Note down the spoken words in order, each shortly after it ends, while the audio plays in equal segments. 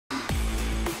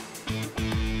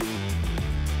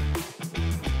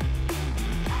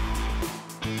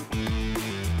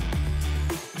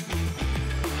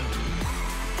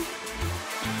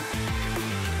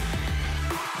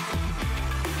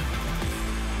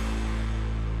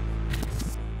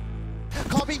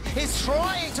is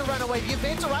trying to run away. The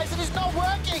Event Horizon is not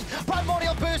working.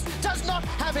 Primordial Burst does not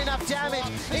have enough damage.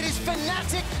 It is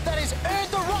Fnatic that has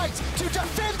earned the right to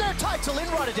defend their title in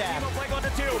Rotterdam. Playing on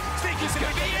the 2. Sneaky's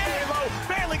gonna be very low,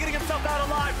 barely getting himself out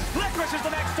alive. Licorice is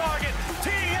the next target.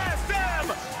 TSM,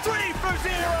 3 for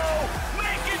 0,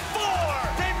 make it 4.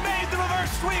 They made the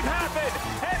reverse sweep happen,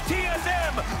 and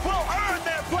TSM will earn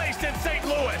their place in St.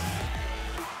 Louis.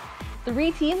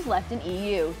 3 teams left in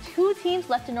EU, 2 teams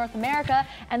left in North America,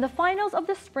 and the finals of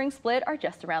the spring split are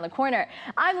just around the corner.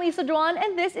 I'm Lisa Doan,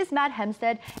 and this is Matt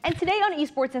Hempstead, and today on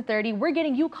Esports in 30, we're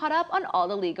getting you caught up on all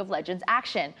the League of Legends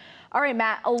action. All right,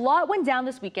 Matt, a lot went down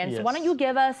this weekend, so why don't you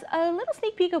give us a little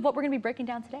sneak peek of what we're going to be breaking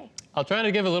down today? I'll try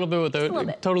to give a little bit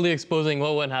without totally exposing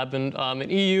what happened. In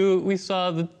EU, we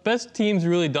saw the best teams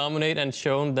really dominate and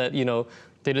shown that, you know,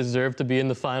 they deserve to be in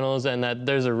the finals and that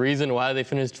there's a reason why they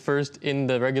finished first in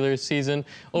the regular season.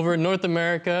 Over in North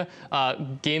America,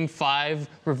 Game 5,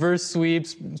 reverse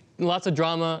sweeps, lots of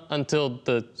drama until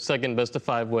the second best of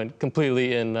 5 went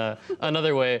completely in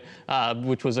another way,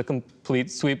 which was a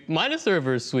complete sweep minus the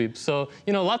reverse sweep. So,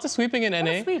 you know, lots of sweeping in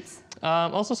NA. Sweeps.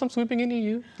 Also some sweeping in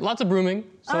EU. Lots of brooming.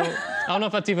 So I don't know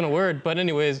if that's even a word, but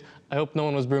anyways, I hope no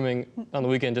one was brooming on the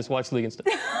weekend. Just watch the league instead.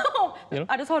 You know?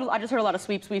 I just heard a lot of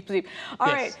sweep. All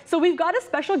right, so we've got a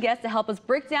special guest to help us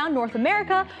break down North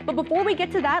America. But before we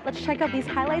get to that, let's check out these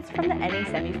highlights from the NA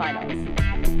semifinals.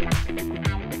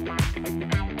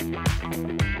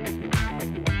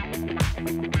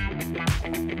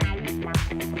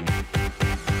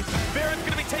 Baron's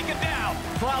going to be taken down.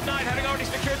 Cloud9, having already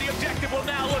secured the objective, will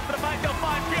now look for the fight. They'll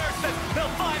find Bjergsen,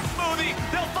 they'll find Smoothie,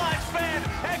 they'll find Sven,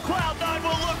 and Cloud9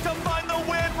 will look to find the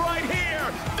win right here.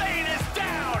 Vayne is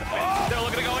down. They're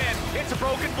looking to go in. It's a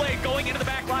broken blade going into the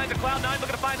back lines of Cloud9,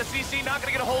 looking to find the CC. Not going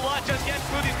to get a whole lot just yet.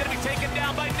 Smoothie's going to be taken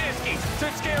down by Niski.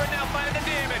 Sinskara now finding the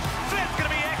damage. Sven's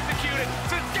going to be executed.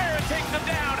 Sinskara takes him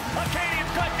down.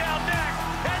 Acadian's cut down next.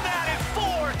 And that is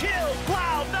 4 kills,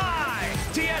 Cloud9.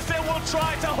 TSM will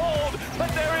try to hold, but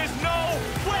there is no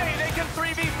way they can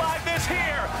 3v5 this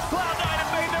here. Cloud9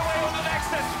 have made their way on the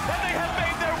Nexus, and they have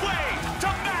made their way to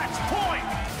match point.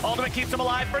 Ultimate keeps them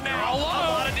alive for now. A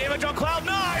lot of damage on Cloud9,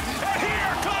 and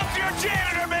here comes your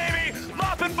janitor, baby.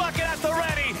 Mop and bucket at the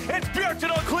ready. It's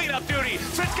Bjergsen on cleanup duty.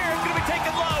 Sinskara's gonna be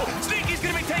taken low. Sneaky's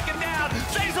gonna be taken down.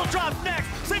 Zazel drops next.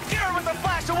 Sinskara with the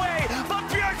flash away, but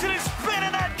Bjergsen is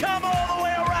spinning that come all the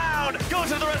way around. Goes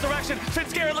to the resurrection.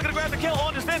 Sinskara looking to grab the kill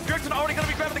on his fence. Bjergsen already gonna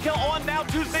be grabbing the kill on now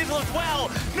to Zazel as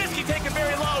well. Niski taken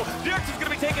very low. Bjergsen's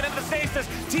gonna be taken into the stasis.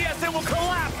 TSM will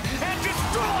collapse and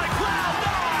destroy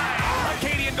Cloud9.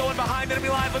 Acadian going behind enemy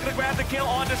line, looking to grab the kill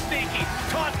onto Sneaky.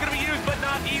 Taunt's gonna be used, but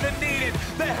not even needed.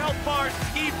 The health bars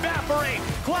evaporate.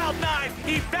 Cloud9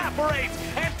 evaporates,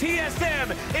 and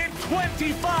TSM in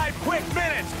 25 quick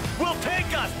minutes will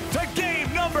take us to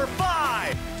game number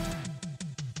 5.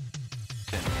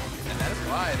 And that is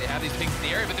why they have these pings in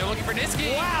the area, but they're looking for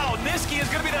Niski. Wow, Niski is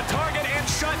going to be the target and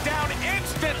shut down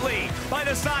instantly by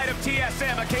the side of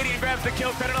TSM. Acadian grabs the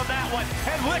kill credit on that one,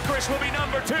 and Licorice will be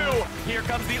number 2. Here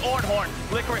comes the Ornhorn.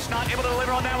 Licorice not able to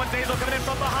deliver on that one. Zazel coming in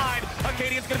from behind.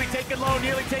 Acadian's going to be taken low,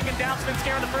 nearly taken down.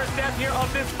 Sinskara the first death here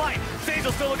of this fight.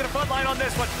 Zazel still looking at front line on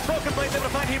this one. Broken Blade's able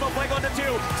to find Hemo playing on the 2.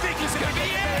 Sneaky's going to be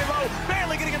very low,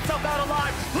 barely getting himself out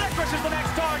alive. Licorice is the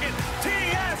next target.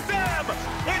 TSM,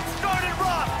 it started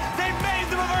rough. They made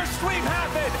the reverse sweep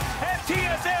happen, and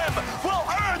TSM will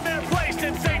earn their place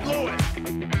in St. Louis.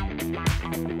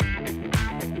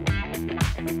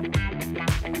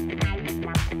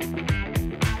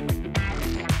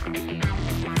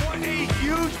 What a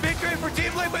huge victory for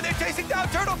Team Liquid. They're chasing down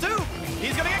Turtle too.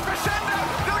 He's going to get crescendo.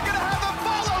 They're going to have a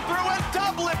follow through, and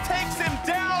Double takes him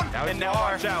down. And now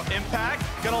watch out. Impact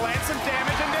going to land some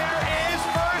damage, and there is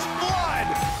first blood.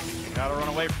 Gotta run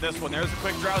away from this one. There's a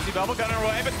quick drowsy bubble gunner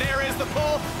away, but there is the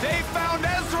pull. They found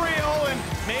Ezreal, and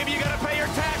maybe you gotta pay your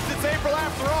tax. It's April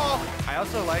after all. I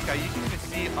also like how you can even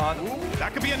see on. Ooh,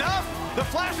 that could be enough. The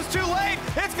flash is too late.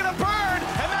 It's gonna burn,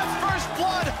 and that's first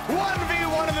blood.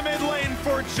 1v1 in the mid lane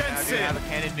for Jensen. Have a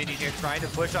cannon minion here trying to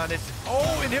push on this.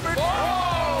 Oh, inhibitor.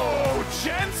 Oh,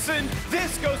 Jensen.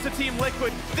 This goes to Team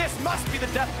Liquid. This must be the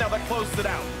death knell that closed it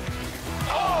out.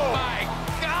 Oh my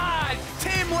God!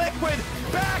 Team Liquid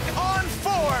back on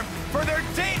form for their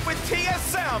date with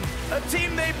TSM, a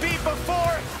team they beat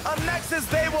before, a Nexus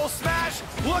they will smash,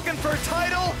 looking for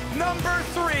title number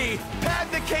 3.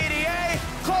 Pad the KDA,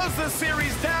 close the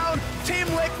series down, Team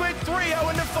Liquid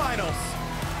 3-0 in the finals.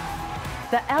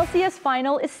 The LCS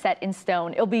final is set in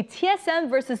stone. It'll be TSM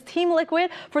versus Team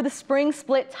Liquid for the spring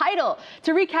split title.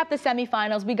 To recap the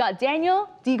semifinals, we got Daniel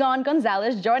dGon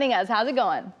Gonzalez joining us. How's it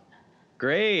going?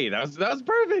 Great. That was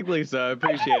perfect, Lisa. I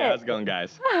appreciate it. How's it going,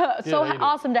 guys? So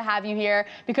awesome to have you here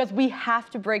because we have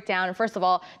to break down, first of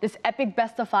all, this epic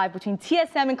best-of-5 between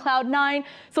TSM and Cloud9.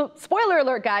 So spoiler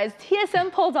alert, guys,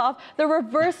 TSM pulled off the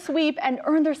reverse sweep and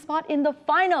earned their spot in the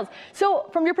finals. So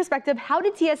from your perspective, how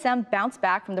did TSM bounce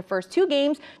back from the first 2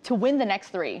 games to win the next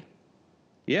 3?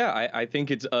 Yeah, I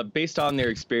think it's based on their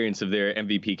experience of their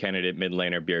MVP candidate mid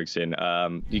laner,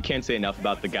 Bjergsen. You can't say enough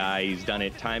about the guy. He's done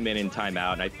it time in and time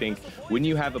out. And I think when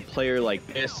you have a player like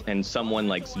this and someone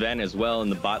like Sven as well in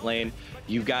the bot lane,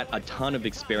 you've got a ton of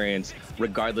experience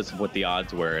regardless of what the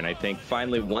odds were. And I think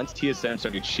finally, once TSM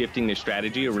started shifting their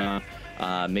strategy around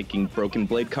making Broken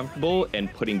Blade comfortable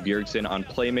and putting Bjergsen on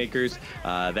playmakers,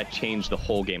 that changed the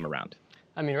whole game around.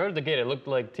 I mean, right at the gate, it looked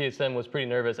like TSM was pretty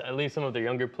nervous. At least some of their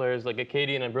younger players, like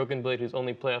Acadian and Broken Blade, whose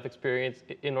only playoff experience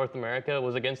in North America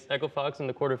was against Echo Fox in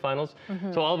the quarterfinals.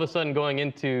 So all of a sudden, going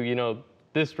into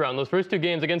this round, those first 2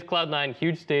 games against Cloud9,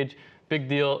 huge stage, big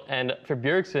deal. And for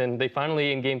Bjergsen, they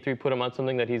finally in Game 3 put him on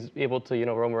something that he's able to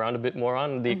roam around a bit more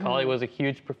on. The Akali was a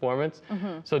huge performance.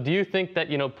 So do you think that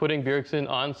putting Bjergsen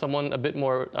on someone a bit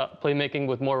more playmaking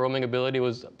with more roaming ability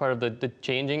was part of the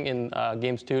changing in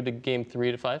Games 2 to Game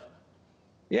 3 to 5?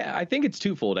 Yeah, I think it's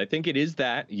twofold. I think it is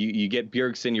that you get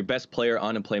Bjergsen, your best player,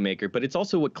 on a playmaker, but it's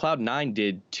also what Cloud9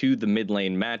 did to the mid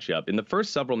lane matchup. In the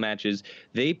first several matches,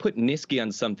 they put Nisqy on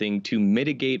something to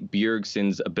mitigate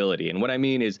Bjergsen's ability. And what I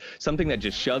mean is something that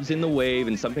just shoves in the wave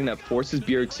and something that forces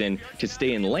Bjergsen to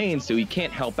stay in lane so he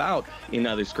can't help out in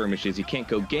other skirmishes. He can't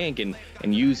go gank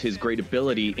and use his great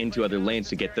ability into other lanes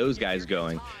to get those guys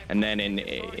going. And then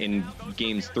in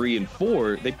games 3 and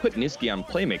 4, they put Nisqy on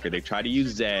playmaker. They tried to use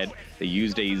Zed. They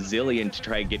used a Zillion to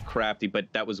try and get crafty, but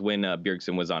that was when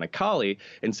Bjergsen was on Akali.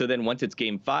 And so then once it's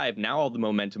Game 5, now all the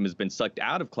momentum has been sucked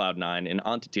out of Cloud9 and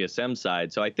onto TSM's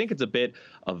side. So I think it's a bit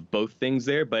of both things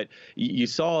there, but you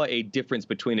saw a difference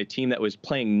between a team that was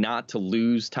playing not to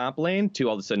lose top lane to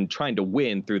all of a sudden trying to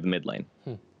win through the mid lane.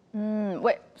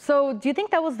 Wait, so do you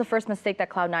think that was the first mistake that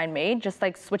Cloud9 made, just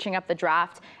like switching up the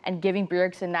draft and giving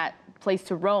Bjergsen that place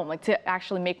to roam, like to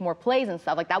actually make more plays and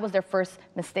stuff? Like that was their first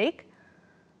mistake?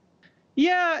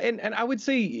 Yeah, and I would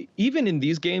say even in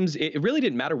these games, it really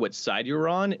didn't matter what side you were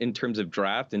on in terms of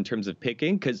draft, in terms of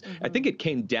picking, because I think it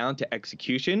came down to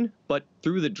execution. But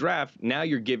through the draft, now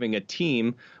you're giving a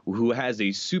team who has a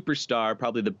superstar,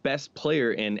 probably the best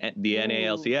player in the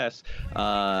NA/LCS,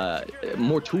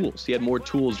 more tools. He had more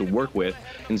tools to work with.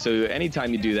 And so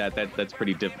anytime you do that, that's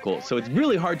pretty difficult. So it's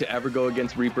really hard to ever go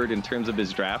against Reaper in terms of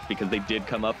his draft because they did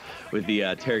come up with the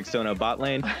Tarek Sona bot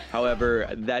lane. However,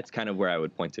 that's kind of where I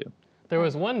would point to. There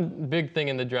was one big thing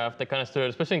in the draft that kind of stood out,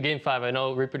 especially in Game 5. I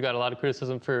know Reaper got a lot of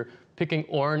criticism for picking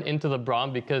Ornn into the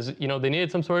Braum because, they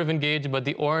needed some sort of engage, but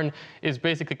the Ornn is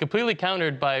basically completely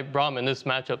countered by Braum in this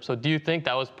matchup. So do you think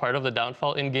that was part of the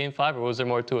downfall in Game 5, or was there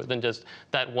more to it than just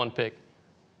that one pick?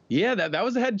 Yeah, that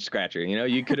was a head scratcher.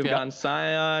 You could have gone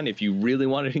Scion. If you really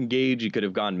wanted to engage, you could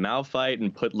have gone Malphite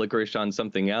and put Licorice on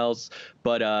something else.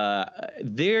 But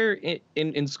there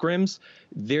in scrims,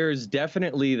 there's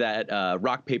definitely that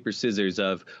rock, paper, scissors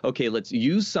of, okay, let's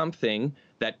use something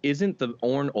that isn't the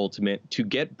Ornn ultimate to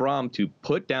get Braum to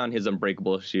put down his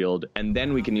unbreakable shield, and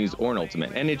then we can use Ornn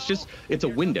ultimate. And it's a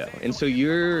window. And so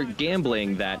you're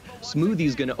gambling that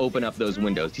Smoothie's going to open up those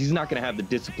windows. He's not going to have the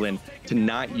discipline to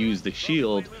not use the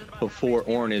shield before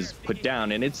Ornn is put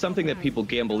down. And it's something that people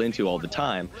gamble into all the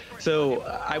time. So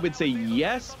I would say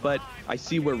yes, but I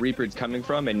see where Reaper's coming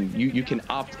from, and you can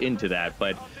opt into that.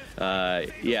 But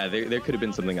yeah, there could have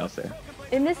been something else there.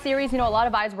 In this series, a lot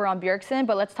of eyes were on Bjergsen,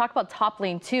 but let's talk about top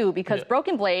lane too, because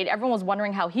Broken Blade, everyone was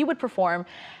wondering how he would perform.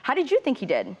 How did you think he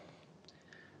did?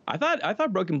 I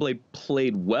thought Broken Blade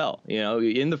played well.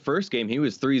 In the first game, he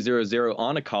was 3-0-0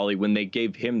 on Akali when they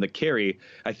gave him the carry.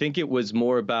 I think it was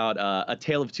more about a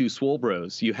tale of two swole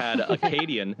bros. You had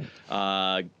Acadian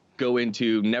go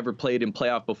into never played in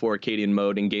playoff before Acadian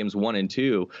mode in games 1 and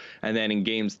 2, and then in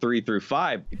games 3 through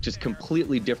 5, just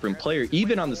completely different player.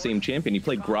 Even on the same champion, he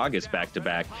played Gragas back to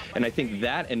back, and I think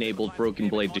that enabled Broken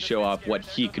Blade to show off what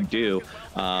he could do.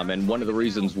 And one of the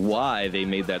reasons why they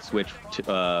made that switch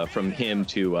from him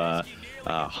to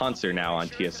Hanser now on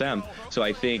TSM. So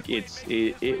I think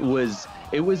it was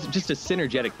just a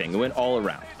synergetic thing. It went all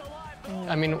around.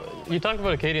 I mean, you talked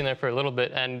about Acadian there for a little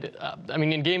bit, and I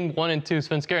mean, in game 1 and 2,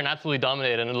 Svenskeren absolutely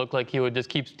dominated, and it looked like he would just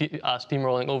keep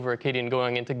steamrolling over Acadian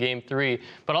going into game 3.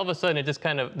 But all of a sudden, it just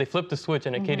they flipped the switch,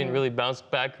 and Acadian really bounced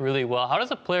back really well. How does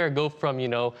a player go from,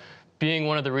 being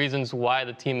one of the reasons why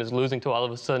the team is losing to all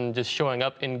of a sudden just showing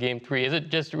up in game 3? Is it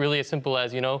just really as simple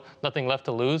as, nothing left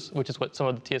to lose, which is what some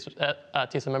of the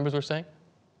TSM members were saying?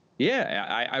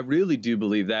 Yeah, I really do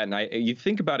believe that. And you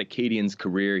think about Acadian's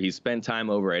career, he spent time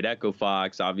over at Echo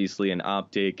Fox, obviously in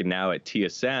Optic, and now at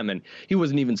TSM. And he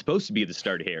wasn't even supposed to be the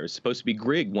starter here. He was supposed to be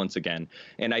Grig once again.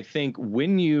 And I think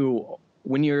when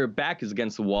your back is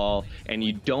against the wall and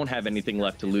you don't have anything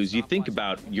left to lose, you think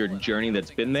about your journey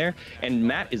that's been there. And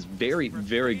Matt is very,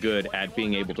 very good at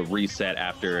being able to reset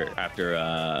after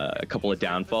a couple of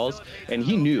downfalls. And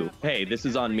he knew, hey, this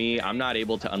is on me. I'm not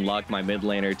able to unlock my mid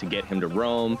laner to get him to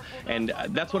roam. And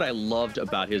that's what I loved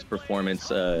about his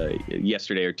performance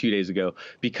yesterday or 2 days ago,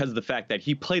 because of the fact that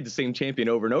he played the same champion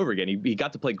over and over again. He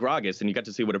got to play Gragas, and you got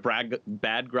to see what a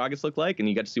bad Gragas looked like, and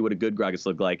you got to see what a good Gragas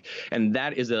looked like. And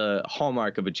that is a hallmark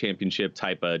of a championship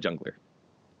type jungler.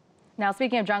 Now,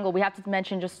 speaking of jungle, we have to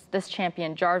mention just this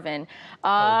champion, Jarvan.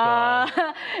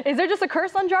 Is there just a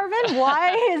curse on Jarvan?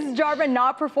 Why is Jarvan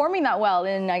not performing that well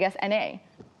in, I guess, NA?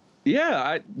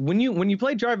 Yeah, when you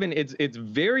play Jarvan, it's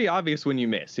very obvious when you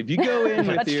miss. If you go in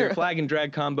with your flag and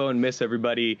drag combo and miss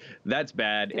everybody, that's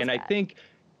bad. And I think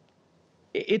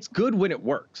it's good when it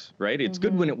works, right? It's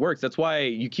good when it works. That's why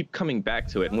you keep coming back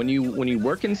to it. And when you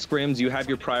work in scrims, you have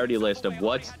your priority list of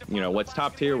what's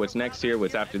top tier, what's next tier,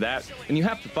 what's after that, and you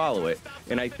have to follow it.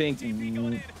 And I think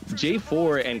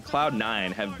J4 and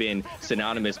Cloud9 have been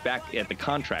synonymous back at the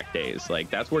contract days. Like,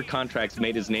 that's where Contracts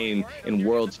made his name in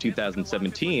Worlds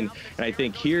 2017. And I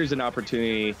think here's an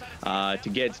opportunity to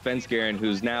get Svenskeren,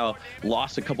 who's now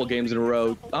lost a couple games in a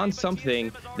row, on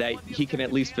something that he can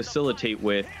at least facilitate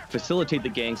the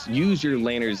ganks, use your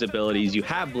laner's abilities. You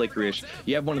have Licorice,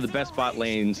 you have one of the best bot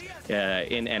lanes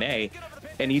in NA,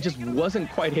 and he just wasn't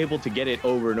quite able to get it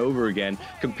over and over again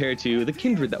compared to the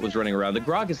Kindred that was running around, the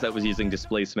Gragas that was using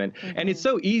displacement. And it's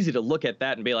so easy to look at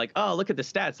that and be like, oh, look at the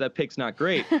stats, that pick's not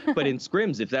great. But in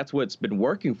scrims, if that's what's been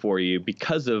working for you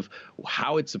because of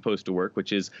how it's supposed to work,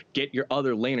 which is get your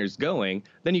other laners going,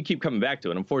 then you keep coming back to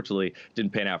it. Unfortunately, it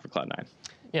didn't pan out for Cloud9.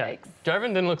 Yeah, Jarvan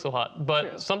didn't look so hot,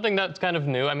 but something that's kind of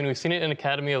new. I mean, we've seen it in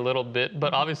Academy a little bit,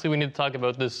 but obviously we need to talk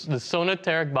about this Sona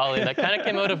Taric bot lane that kind of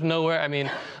came out of nowhere. I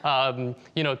mean,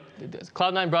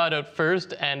 Cloud9 brought it out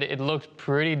first, and it looked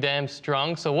pretty damn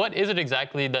strong. So what is it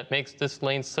exactly that makes this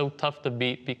lane so tough to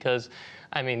beat? Because,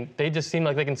 I mean, they just seem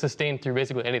like they can sustain through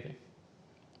basically anything.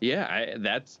 Yeah,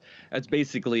 that's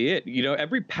basically it. You know,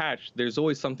 every patch, there's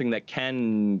always something that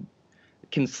can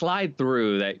slide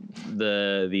through that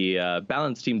the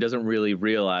balance team doesn't really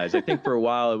realize. I think for a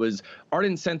while it was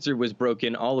Ardent Sensor was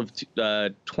broken all of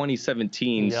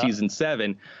 2017 Season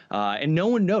 7, and no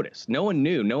one noticed. No one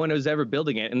knew. No one was ever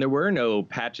building it, and there were no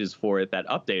patches for it that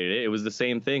updated it. It was the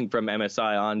same thing from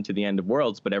MSI on to the end of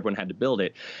Worlds, but everyone had to build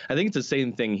it. I think it's the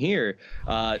same thing here.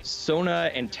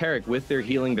 Sona and Taric, with their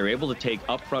healing, they're able to take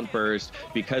upfront burst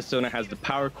because Sona has the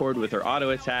power cord with her auto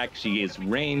attack. She is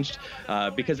ranged,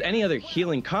 because any other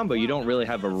healing combo, you don't really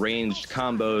have a ranged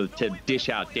combo to dish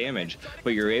out damage,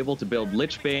 but you're able to build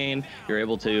Lich Bane. You're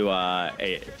able to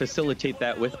facilitate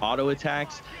that with auto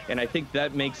attacks, and I think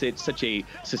that makes it such a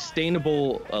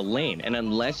sustainable lane. And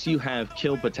unless you have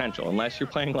kill potential, unless you're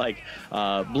playing like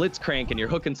Blitzcrank and you're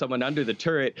hooking someone under the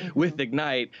turret with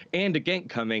Ignite and a gank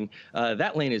coming,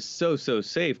 that lane is so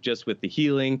safe just with the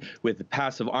healing, with the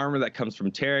passive armor that comes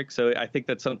from Taric. So I think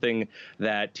that's something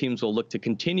that teams will look to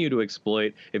continue to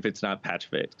exploit if it's not patch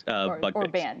fixed, bug or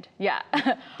fixed. Banned. Yeah.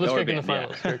 Blitzcrank in the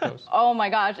finals. Here it comes. Oh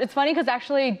my gosh, it's funny because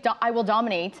actually I Will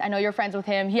Dominate, I know you're friends with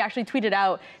him, he actually tweeted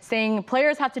out saying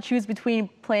players have to choose between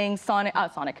playing Sonic.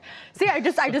 See, I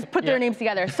just put their names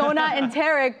together. Sona and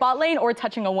Taric bot lane, or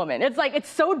touching a woman. It's like, it's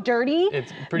so dirty.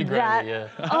 It's pretty grimy, yeah.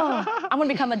 Oh, I'm gonna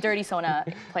become a dirty Sona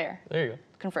player. There you go.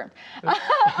 Confirmed.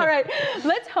 All right,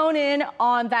 let's hone in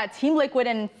on that Team Liquid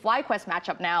and FlyQuest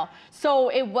matchup now. So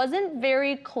it wasn't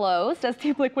very close as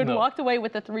Team Liquid walked away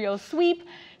with a 3-0 sweep.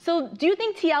 So do you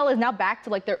think TL is now back to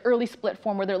like their early split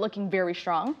form where they're looking very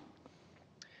strong?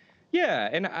 Yeah,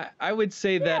 and I would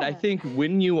say that I think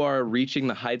when you are reaching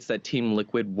the heights that Team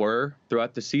Liquid were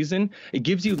throughout the season, it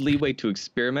gives you leeway to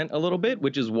experiment a little bit,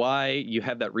 which is why you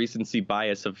have that recency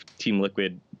bias of Team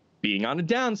Liquid being on a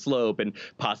downslope and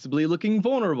possibly looking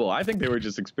vulnerable. I think they were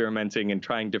just experimenting and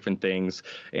trying different things,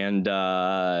 and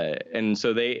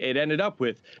so it ended up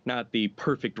with not the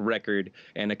perfect record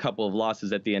and a couple of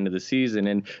losses at the end of the season.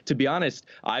 And to be honest,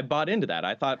 I bought into that.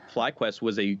 I thought FlyQuest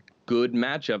was a good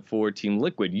matchup for Team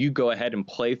Liquid. You go ahead and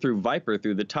play through Viper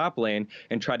through the top lane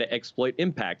and try to exploit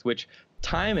impact, which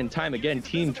time and time again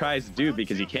team tries to do,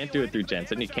 because you can't do it through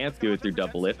Jensen, you can't do it through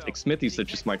Double Lift. Xmithie's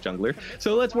such a smart jungler,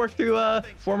 so let's work through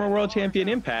former world champion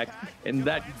Impact, and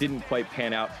that didn't quite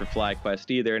pan out for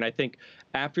FlyQuest either. And I think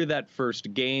after that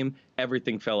first game,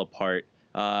 everything fell apart.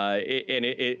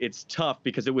 It's tough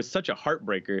because it was such a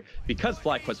heartbreaker because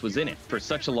FlyQuest was in it for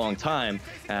such a long time,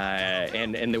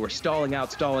 and they were stalling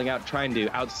out, trying to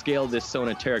outscale this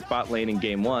Sonateric bot lane in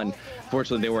game 1.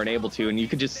 Fortunately, they weren't able to, and you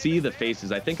could just see the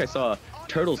faces. I think I saw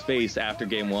Turtle's face after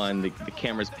game 1. The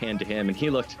cameras panned to him, and he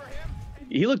looked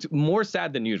more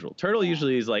sad than usual. Turtle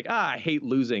usually is like, I hate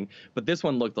losing, but this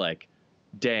one looked like,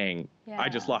 dang, I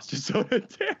just lost to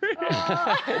Sonateric.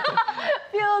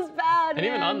 Feels bad, And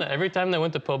even on that, every time they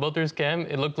went to Pobelter's cam,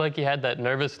 it looked like he had that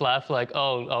nervous laugh like,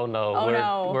 oh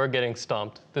no, we're getting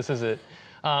stomped. This is it.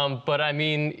 But I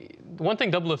mean, one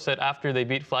thing Double said after they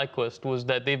beat FlyQuest was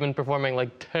that they've been performing like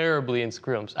terribly in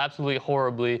scrims, absolutely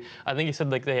horribly. I think he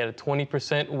said like they had a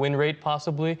 20% win rate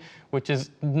possibly, which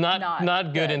is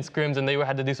not good in scrims, and they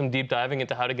had to do some deep diving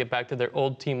into how to get back to their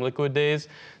old Team Liquid days.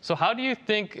 So how do you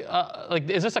think, like,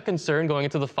 is this a concern going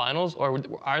into the finals, or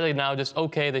are they now just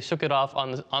okay? They shook it off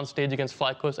on stage against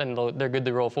FlyQuest, and they're good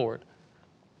to roll forward?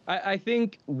 I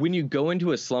think when you go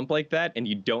into a slump like that and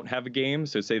you don't have a game,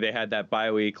 so say they had that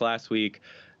bye week last week,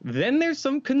 then there's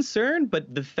some concern.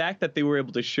 But the fact that they were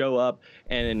able to show up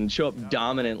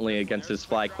dominantly against this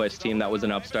FlyQuest team, that was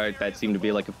an upstart. That seemed to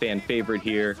be like a fan favorite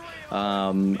here.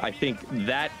 I think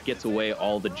that gets away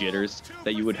all the jitters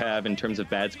that you would have in terms of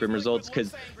bad scrim results,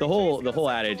 because the whole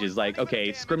adage is like,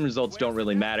 okay, scrim results don't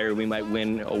really matter. We might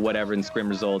win or whatever in scrim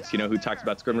results. You know, who talks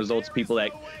about scrim results? People that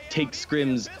take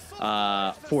scrims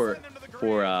for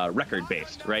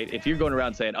record-based, right? If you're going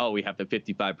around saying, oh, we have the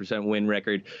 55% win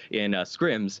record in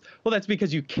scrims, well, that's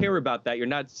because you care about that. You're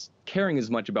not caring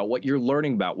as much about what you're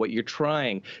learning about, what you're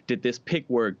trying. Did this pick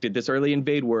work? Did this early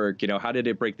invade work? You know, how did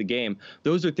it break the game?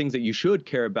 Those are things that you should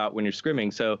care about when you're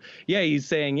scrimming. So, yeah, he's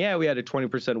saying, yeah, we had a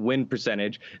 20% win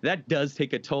percentage. That does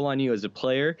take a toll on you as a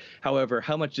player. However,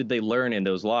 how much did they learn in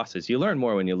those losses? You learn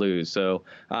more when you lose. So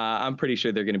I'm pretty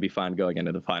sure they're going to be fine going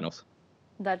into the finals.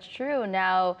 That's true.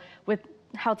 Now, with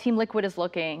how Team Liquid is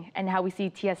looking and how we see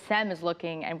TSM is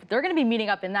looking, and they're going to be meeting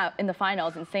up in the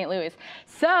finals in St. Louis.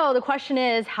 So the question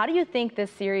is, how do you think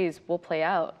this series will play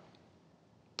out?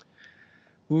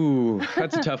 Ooh,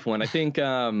 that's a tough one. I think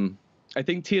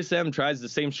TSM tries the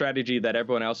same strategy that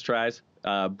everyone else tries.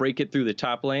 Break it through the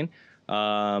top lane.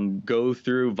 Go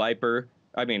through Viper.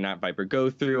 I mean, not Viper.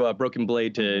 Go through Broken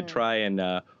Blade to try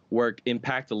and work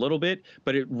impact a little bit,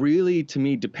 but it really, to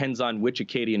me, depends on which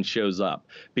Acadian shows up,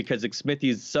 because Xmithie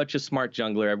is such a smart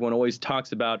jungler. Everyone always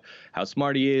talks about how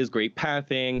smart he is, great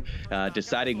pathing,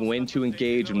 deciding when to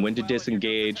engage and when to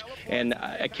disengage, and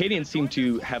Acadians seem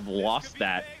to have lost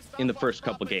that in the first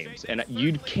couple games, and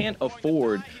you can't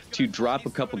afford to drop a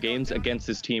couple games against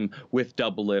this team with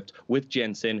Doublelift, with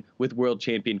Jensen, with world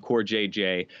champion Core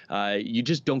JJ. You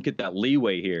just don't get that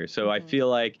leeway here. So I feel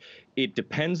like it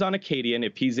depends on Acadian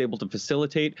if he's able to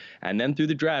facilitate, and then through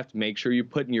the draft, make sure you're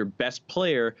putting your best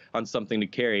player on something to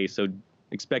carry. So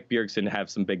expect Bjergsen to have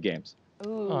some big games.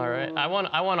 Ooh. All right. I want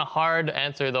a hard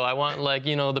answer though. I want, like,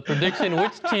 you know, the prediction,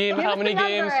 which team, how many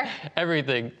games,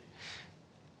 everything.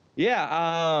 Yeah,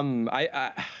 I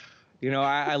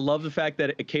love the fact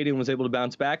that Acadian was able to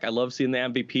bounce back. I love seeing the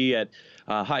MVP at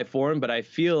high form, but I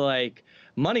feel like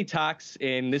money talks,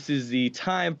 and this is the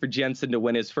time for Jensen to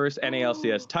win his first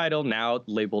NALCS title, now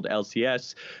labeled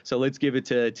LCS. So let's give it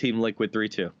to Team Liquid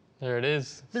 3-2. There it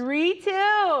is. 3-2.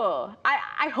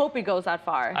 I hope it goes that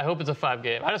far. I hope it's a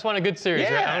 5-game. I just want a good series,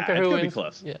 right? I don't care who wins. Be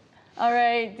close. Yeah. All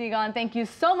right, dGon, thank you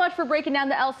so much for breaking down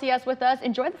the LCS with us.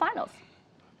 Enjoy the finals.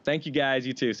 Thank you, guys.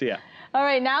 You too. See ya. All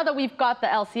right, now that we've got the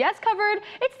LCS covered,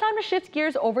 it's time to shift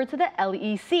gears over to the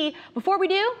LEC. Before we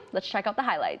do, let's check out the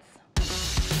highlights.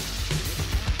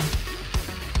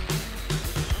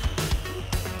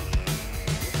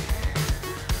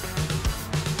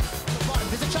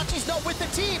 Vizichachi's not with the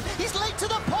team. He's late to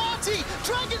the party.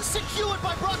 Dragon secured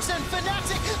by Brox and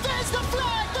Fnatic. There's the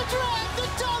flag, the drag, the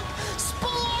dunk.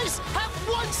 Spies have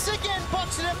once again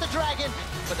boxing up the Dragon.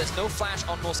 But there's no flash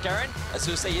on Norskaren, as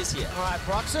Suse is here. All right,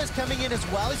 Broxer is coming in as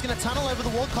well. He's going to tunnel over the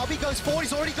wall. Cobby goes forward.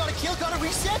 He's already got a kill, got a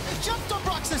reset. Jumped on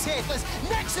Broxer's headless.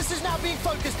 Nexus is now being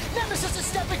focused. Nemesis is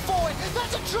stepping forward.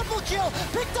 That's a triple kill.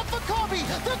 Picked up for Cobby.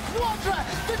 The Quadra,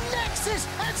 the Nexus,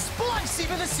 and Splice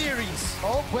even the series.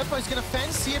 Oh, Bwipo's going to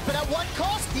fence here, but at what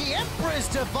cost? The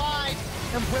Emperor's Divide.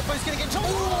 And Bwipo's going to get...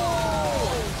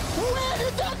 Oh! Where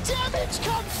did that damage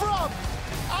come from?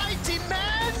 I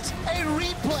demand a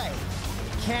replay.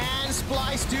 Can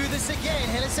Splice do this again?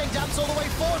 Helleseng dumps all the way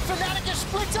forward. Fnatic is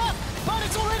split up, but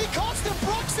it's already cost him.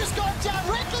 Brox has gone down.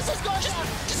 Reckless has gone down.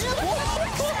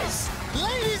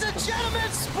 Ladies and gentlemen,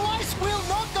 Splice will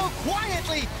not go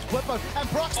quietly. Whippo and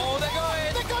Brox. Oh,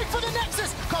 they're going for the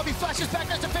Nexus. Kobe flashes back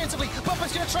there defensively.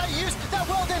 Whippo's going to try to use that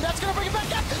well then. That's going to bring it back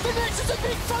up. The Nexus is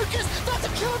being focused. That's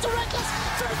a kill to Reckless.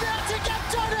 Fnatic and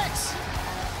Donex.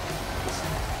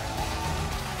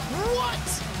 What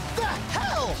the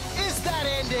hell is that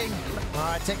ending? All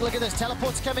right, take a look at this.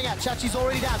 Teleport's coming out. Chachi's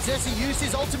already down. Xerxes used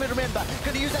his ultimate, remember.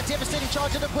 Going to use that devastating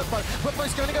charge into Whippo.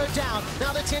 Whippo's going to go down.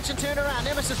 Now the tension turned around.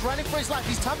 Nemesis running for his life.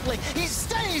 He's tumbling. He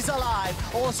stays alive.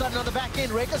 All of a sudden on the back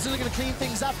end, Reckless is going to clean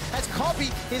things up as Kobe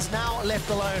is now left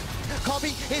alone.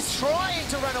 Kobe is trying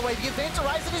to run away. The event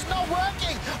horizon is not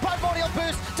working. Primordial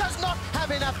Boost does not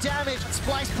have enough damage.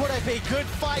 Splice put up a good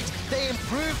fight. They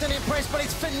improved and impressed, but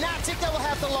it's Fnatic that will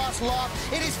have the last laugh.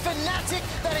 It is Fnatic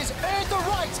that has earned the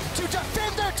right to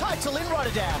defend their title in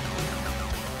Rotterdam.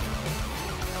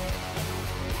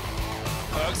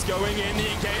 Perks going in, the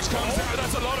engage comes out,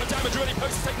 that's a lot of damage really.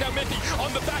 Perks is taking down Mickey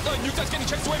on the back line. Nuketo's getting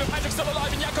chased away, but Patrick's still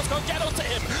alive and Yakos can't get onto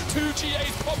him. 2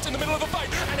 GAs popped in the middle of the fight,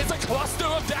 and it's a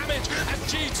cluster of damage as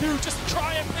G2 just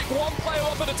try and pick one player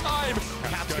up at a time.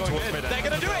 Caps going mid. They're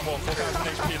going to do it. 4,000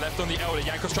 HP left on the Elder.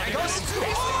 Yakos trying to get in.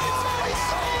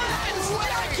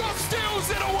 Yakos steals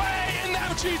it away, and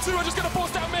now G2 are just going to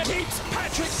force down mid. Keeps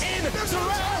Patrick in the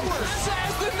round, and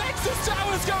there's the Nexus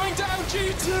Towers going down.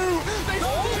 G2, they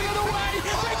steal it away.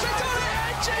 They can do it,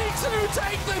 and G2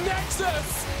 take the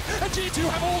Nexus! And G2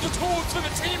 have all the tools for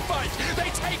the team fight. They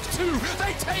take 2,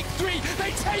 they take 3,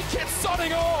 they take it,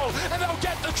 sodding all, and they'll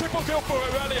get the triple kill for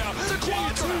Aurelia.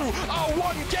 G2 are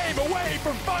 1 game away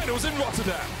from finals in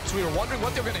Rotterdam. So we were wondering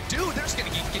what they were going to do. They're just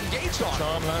going to get engaged on.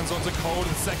 Charm lands onto Cold,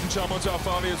 and second charm onto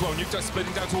Alfavi as well. Nukedo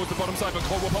splitting down towards the bottom side, but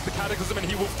Cold will pop the Cataclysm and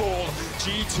he will fall.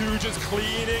 G2 just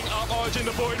cleaning up Origen.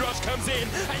 The Void Rush comes in,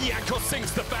 and Yankos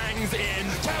sinks the fangs in.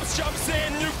 Caps jumps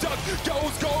in, Nukedo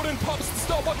goes golden, pops the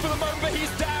stopwatch for the moment, but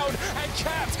he's down. And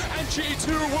Caps and G2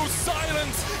 will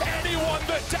silence anyone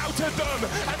that doubted them,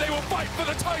 and they will fight for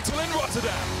the title in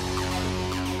Rotterdam.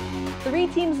 3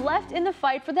 teams left in the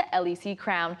fight for the LEC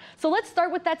crown. So let's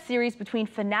start with that series between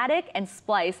Fnatic and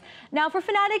Splice. Now for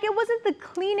Fnatic, it wasn't the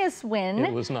cleanest win.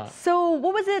 It was not. So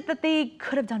what was it that they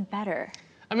could have done better?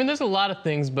 I mean, there's a lot of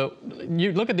things, but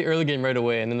you look at the early game right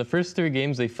away, and in the first 3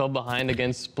 games, they fell behind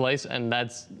against Splice, and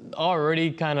that's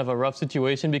already kind of a rough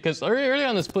situation because early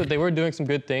on the split, they were doing some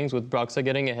good things with Broxa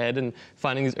getting ahead and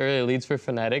finding these early leads for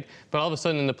Fnatic, but all of a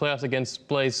sudden in the playoffs against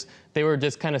Splice, they were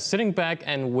just kind of sitting back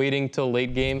and waiting till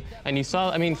late game, and you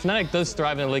saw, I mean, Fnatic does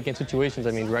thrive in late game situations.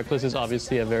 I mean, Reckless is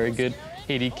obviously a very good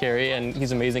AD carry, and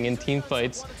he's amazing in team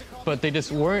fights. But they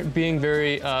just weren't being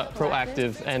very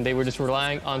proactive, and they were just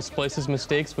relying on Splice's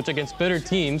mistakes, which against better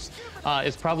teams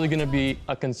is probably going to be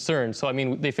a concern. So, I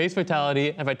mean, they faced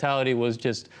Vitality, and Vitality was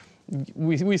just,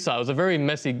 we saw, it was a very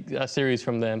messy series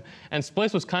from them. And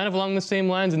Splice was kind of along the same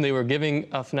lines, and they were giving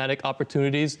Fnatic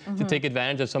opportunities to take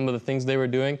advantage of some of the things they were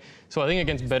doing. So I think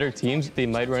against better teams, they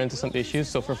might run into some issues.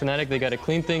 So for Fnatic, they got to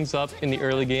clean things up in the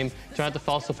early game, try not to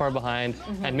fall so far behind,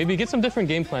 and maybe get some different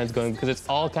game plans going, because it's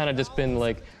all kind of just been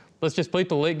like, let's just play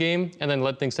the late game and then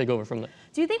let things take over from there.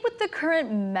 Do you think with the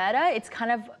current meta, it's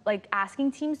kind of like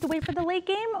asking teams to wait for the late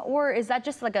game, or is that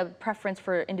just like a preference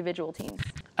for individual teams?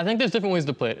 I think there's different ways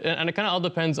to play it, and it kind of all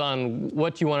depends on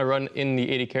what you want to run in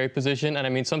the AD carry position. And I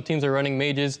mean, some teams are running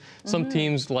mages, some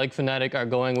teams like Fnatic are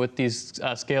going with these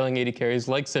scaling AD carries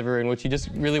like Sivir, in which you just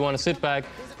really want to sit back,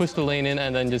 push the lane in,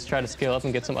 and then just try to scale up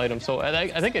and get some items. So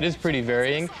I think it is pretty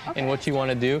varying in what you want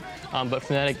to do. But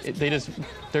Fnatic,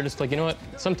 they're just like, you know what?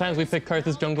 Sometimes we pick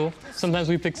Karthus jungle, sometimes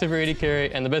we pick Sivir AD carry,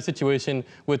 and the best situation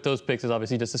with those picks is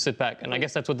obviously just to sit back. And I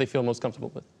guess that's what they feel most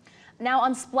comfortable with. Now,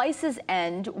 on Splice's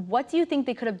end, what do you think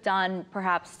they could have done,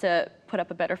 perhaps, to put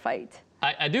up a better fight?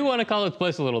 I do want to call it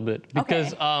Splice a little bit,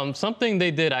 because something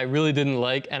they did I really didn't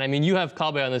like. And I mean, you have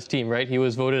Kabe on this team, right? He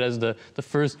was voted as the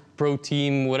first pro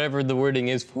team, whatever the wording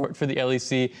is for the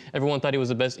LEC. Everyone thought he was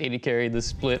the best AD carry this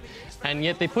split. And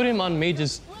yet they put him on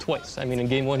mages twice. I mean, in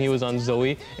game 1, he was on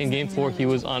Zoe. In game 4, he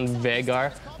was on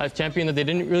Veigar, a champion that they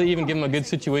didn't really even give him a good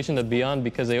situation to be on,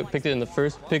 because they picked it in the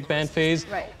first pick ban phase.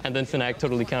 And then Fnatic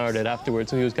totally countered it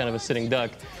afterwards, so he was kind of a sitting duck.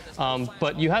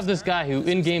 But you have this guy who,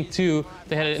 in game 2,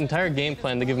 they had an entire game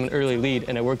plan to give him an early lead,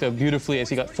 and it worked out beautifully as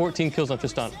he got 14 kills on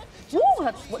Tristan. Ooh,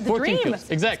 that's the 14 dream. kills,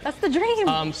 exactly. That's the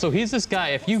dream. So he's this guy,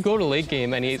 if you go to late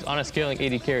game and he's on a scaling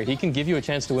AD carry, he can give you a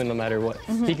chance to win no matter what.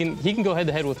 He can go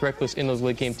head-to-head with Reckless in those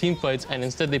late game team fights, and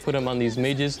instead they put him on these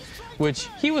mages, which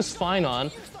he was fine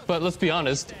on, but let's be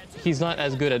honest, he's not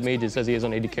as good at mages as he is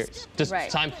on AD carries. Just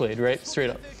time played, right? Straight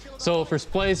up. So for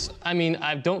Splice, I mean,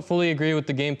 I don't fully agree with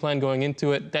the game plan going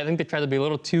into it. I think they tried to be a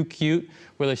little too cute,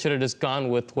 where they should have just gone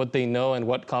with what they know and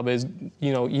what Kabe is,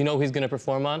 you know he's going to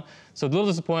perform on. So a little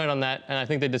disappointed on that, and I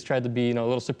think they just tried to be, a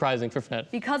little surprising for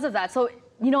Fnatic. Because of that, so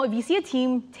if you see a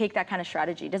team take that kind of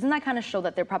strategy, doesn't that kind of show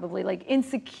that they're probably like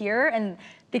insecure and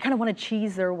they kind of want to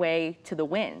cheese their way to the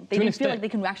win? They didn't feel like they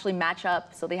can actually match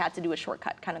up, so they had to do a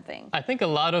shortcut kind of thing. I think a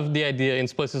lot of the idea in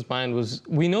Splice's mind was,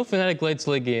 we know Fnatic leads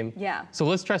late game. Yeah. So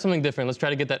let's try something different. Let's try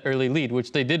to get that early lead,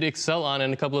 which they did excel on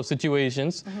in a couple of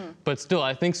situations. But still,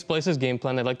 I think Splice's game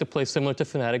plan, they like to play similar to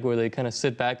Fnatic, where they kind of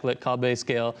sit back, let Kabe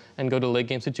scale, and go to late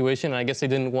game situation. And I guess they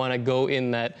didn't want to go in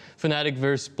that Fnatic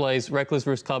versus Splice, Reckless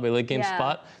versus Kabe late game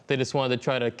spot. They just wanted to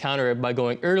try to counter it by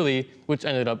going early, which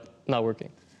ended up not working.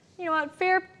 You know what,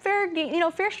 fair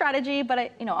strategy,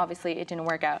 but obviously it didn't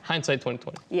work out. Hindsight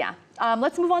 2020. Yeah.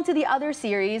 Let's move on to the other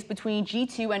series between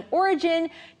G2 and Origen.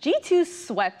 G2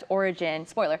 swept Origen,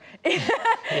 spoiler,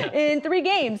 in 3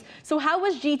 games. So how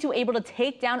was G2 able to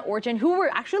take down Origen, who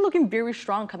were actually looking very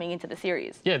strong coming into the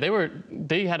series? Yeah,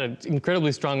 they had an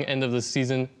incredibly strong end of the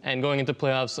season, and going into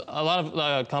playoffs, a lot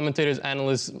of commentators,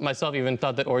 analysts, myself even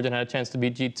thought that Origen had a chance to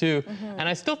beat G2, and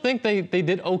I still think they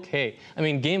did okay. I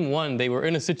mean, game 1, they were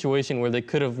in a situation where they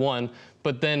could have won,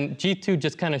 but then G2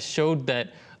 just kind of showed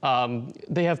that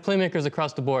they have playmakers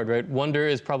across the board, right? Wunder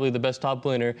is probably the best top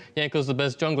laner, Yanko's the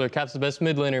best jungler, Cap's the best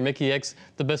mid laner, Mickey X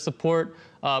the best support,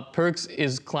 Perks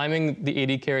is climbing the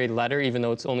AD carry ladder, even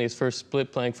though it's only his first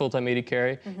split playing full-time AD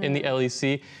carry in the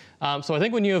LEC. So I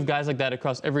think when you have guys like that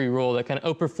across every role that kind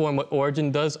of outperform what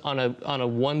Origen does on a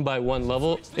 1-by-1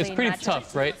 level, it's pretty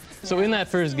tough, right? So in that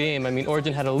first game, I mean,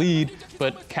 Origen had a lead,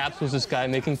 but Caps was this guy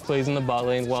making plays in the bot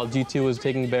lane while G2 was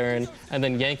taking Baron, and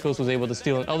then Yankos was able to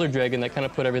steal an Elder Dragon that kind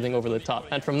of put everything over the top.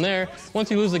 And from there, once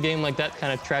you lose a game like that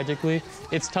kind of tragically,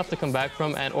 it's tough to come back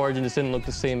from, and Origen just didn't look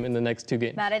the same in the next 2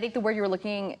 games. Matt, I think the word you were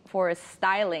looking for is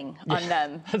styling on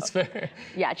them. That's fair.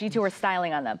 Yeah, G2 were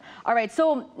styling on them. All right,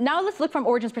 so now let's look from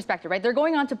Origen's perspective, right? They're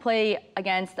going on to play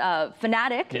against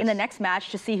Fnatic in the next match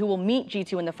to see who will meet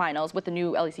G2 in the finals with the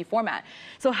new LEC format.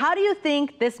 So how do you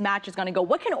think this match is going to go?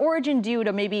 What can Origen do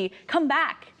to maybe come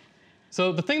back?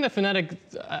 So the thing that Fnatic,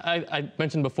 I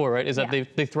mentioned before, right, is that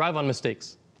they thrive on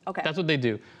mistakes. Okay. That's what they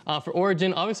do. For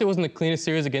Origen, obviously it wasn't the cleanest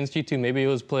series against G2. Maybe it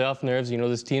was playoff nerves.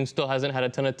 This team still hasn't had a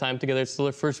ton of time together. It's still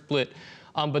their first split.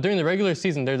 But during the regular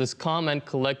season, they're this calm and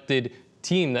collected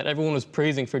team that everyone was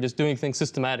praising for just doing things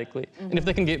systematically. And if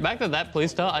they can get back to that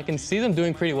playstyle, I can see them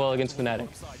doing pretty well against Fnatic,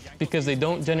 because they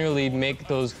don't generally make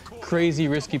those crazy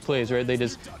risky plays, right?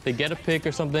 They get a pick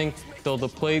or something, they'll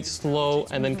play slow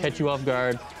and then catch you off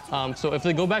guard. So if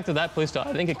they go back to that playstyle,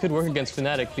 I think it could work against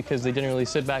Fnatic, because they generally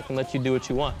sit back and let you do what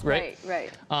you want, right?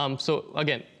 Right. So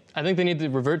again, I think they need to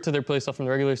revert to their playstyle from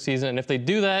the regular season, and if they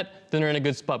do that, then they're in a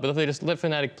good spot. But if they just let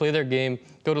Fnatic play their game,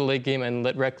 go to late game, and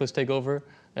let Reckless take over,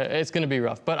 it's going to be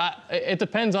rough. But it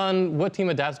depends on what team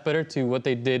adapts better to what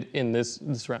they did in this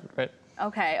round, right?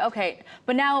 Okay.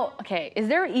 But now, is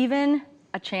there even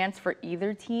a chance for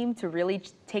either team to really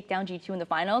take down G2 in the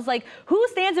finals? Like, who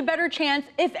stands a better chance,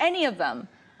 if any of them?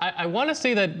 I want to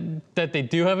say that they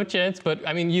do have a chance, but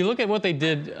I mean, you look at what they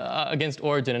did against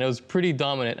Origen, and it was pretty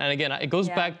dominant. And again, it goes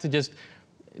back to just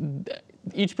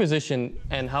each position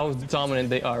and how dominant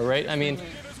they are, right? I mean,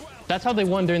 that's how they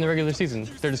won during the regular season.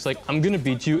 They're just like, I'm going to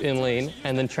beat you in lane,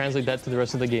 and then translate that to the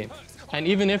rest of the game. And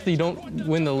even if they don't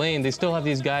win the lane, they still have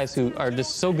these guys who are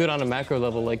just so good on a macro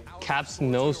level. Like, Caps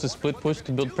knows to split push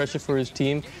to build pressure for his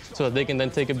team so that they can then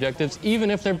take objectives,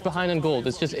 even if they're behind on gold.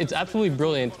 It's absolutely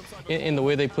brilliant in the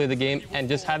way they play the game, and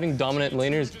just having dominant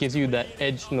laners gives you that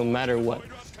edge no matter what.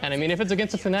 And I mean, if it's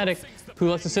against a Fnatic who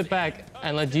likes to sit back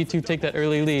and let G2 take that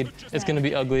early lead, it's going to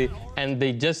be ugly. And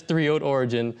they just 3-0'd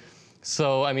Origen.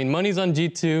 So, I mean, money's on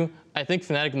G2. I think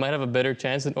Fnatic might have a better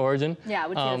chance than Origen. Yeah, I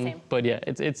would say the same. But yeah,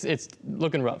 it's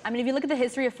looking rough. I mean, if you look at the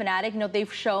history of Fnatic,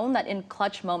 they've shown that in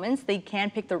clutch moments, they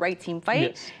can pick the right team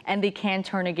fight, and they can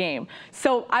turn a game.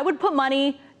 So I would put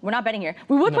money, we're not betting here,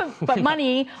 we would put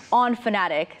money on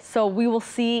Fnatic. So we will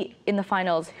see in the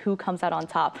finals who comes out on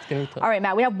top. All right,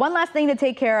 Matt, we have one last thing to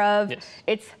take care of.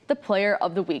 It's the player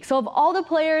of the week. So of all the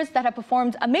players that have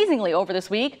performed amazingly over this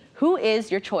week, who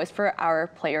is your choice for our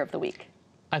player of the week?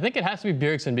 I think it has to be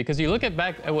Bjergsen, because you look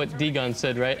back at what dGon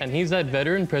said, right? And he's that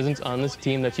veteran presence on this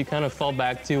team that you kind of fall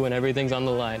back to when everything's on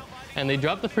the line. And they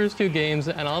dropped the first 2 games,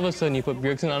 and all of a sudden you put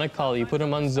Bjergsen on Akali, you put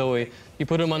him on Zoe, you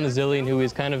put him on the Zillion, who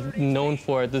he's kind of known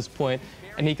for at this point,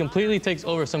 and he completely takes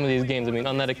over some of these games. I mean,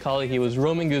 on that Akali, he was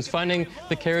roaming, he was finding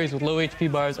the carries with low HP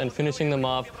bars and finishing them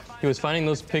off. He was finding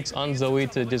those picks on Zoe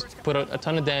to just put out a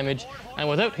ton of damage. And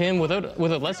without him, with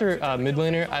a lesser mid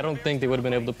laner, I don't think they would have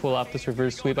been able to pull off this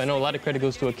reverse sweep. I know a lot of credit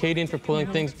goes to Acadian for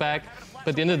pulling things back, but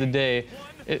at the end of the day,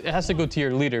 it has to go to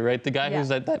your leader, right? The guy who's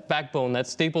that backbone, that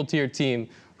staple to your team,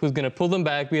 who's going to pull them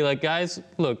back, be like, guys,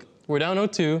 look, we're down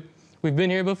 0-2. We've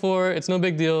been here before. It's no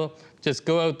big deal. Just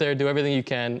go out there, do everything you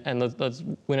can, and let's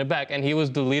win it back. And he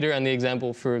was the leader and the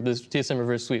example for this TSM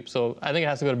reverse sweep. So I think it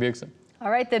has to go to Bjergsen. All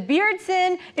right, the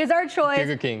Bjergsen is our choice.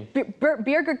 Burger King.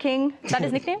 Burger King, is that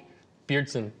his nickname?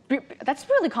 Bjergsen. That's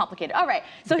really complicated. All right,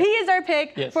 so he is our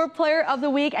pick for Player of the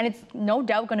Week, and it's no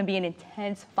doubt going to be an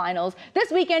intense finals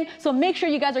this weekend. So make sure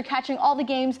you guys are catching all the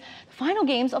games, the final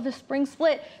games of the spring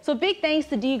split. So big thanks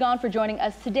to dGon for joining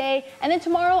us today. And then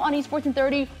tomorrow on Esports in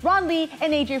 30, Ron Lee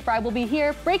and AJ Fry will be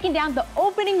here breaking down the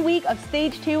opening week of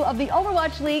Stage 2 of the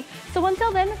Overwatch League. So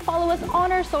until then, follow us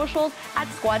on our socials at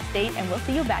Squad State, and we'll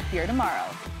see you back here tomorrow.